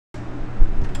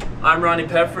I'm Ronnie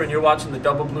Pfeffer, and you're watching the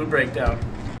Double Blue Breakdown.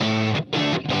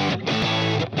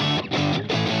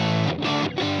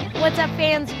 What's up,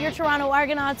 fans? Your Toronto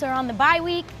Argonauts are on the bye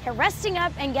week. They're resting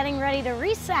up and getting ready to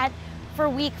reset for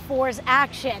Week 4's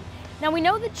action. Now, we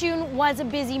know that June was a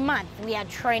busy month. We had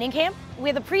training camp, we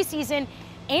had the preseason,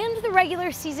 and the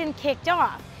regular season kicked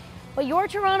off. But your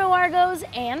Toronto Argos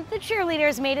and the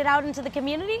cheerleaders made it out into the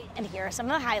community, and here are some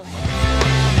of the highlights.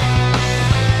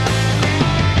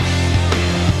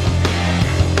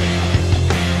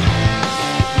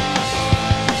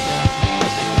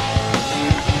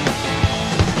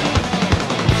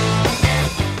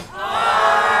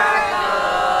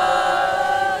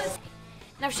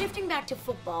 Now, shifting back to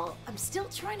football, I'm still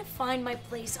trying to find my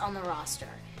place on the roster.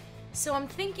 So I'm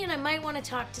thinking I might want to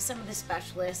talk to some of the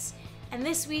specialists, and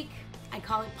this week, I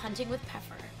call it Punting with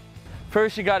Pfeffer.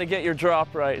 First, you got to get your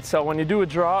drop right. So when you do a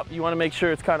drop, you want to make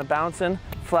sure it's kind of bouncing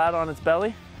flat on its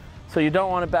belly. So you don't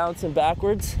want to bounce in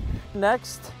backwards.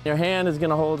 Next, your hand is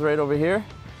going to hold right over here.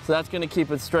 So that's going to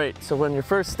keep it straight. So when your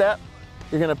first step,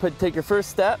 you're going to take your first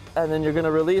step, and then you're going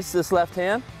to release this left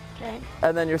hand. Okay.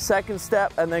 And then your second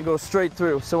step, and then go straight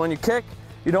through. So when you kick,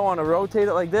 you don't want to rotate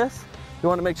it like this. You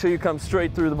want to make sure you come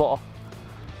straight through the ball.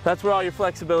 That's where all your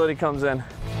flexibility comes in.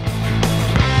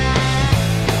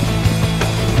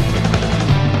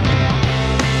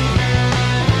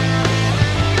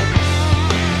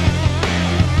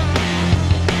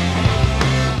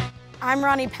 I'm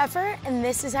Ronnie Pfeffer, and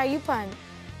this is how you punt.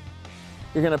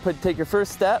 You're going to take your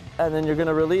first step, and then you're going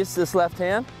to release this left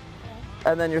hand.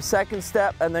 And then your second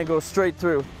step, and then go straight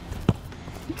through.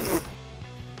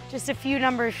 Just a few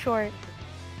numbers short.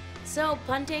 So,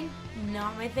 punting,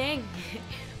 not my thing.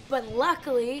 But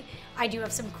luckily, I do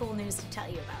have some cool news to tell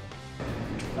you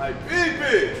about. Like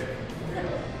big.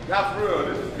 Not for real,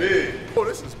 this is big. Oh,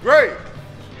 this is great.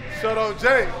 Shut up,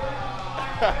 Jay.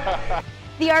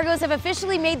 The Argos have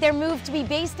officially made their move to be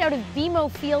based out of BMO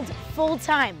Field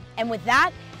full-time. And with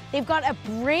that, they've got a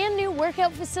brand new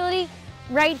workout facility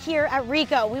right here at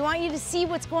Rico. We want you to see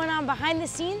what's going on behind the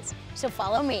scenes, so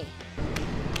follow me.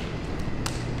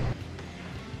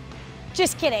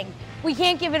 Just kidding. We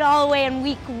can't give it all away in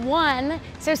week 1,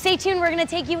 so stay tuned. We're going to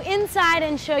take you inside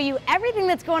and show you everything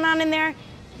that's going on in there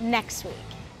next week.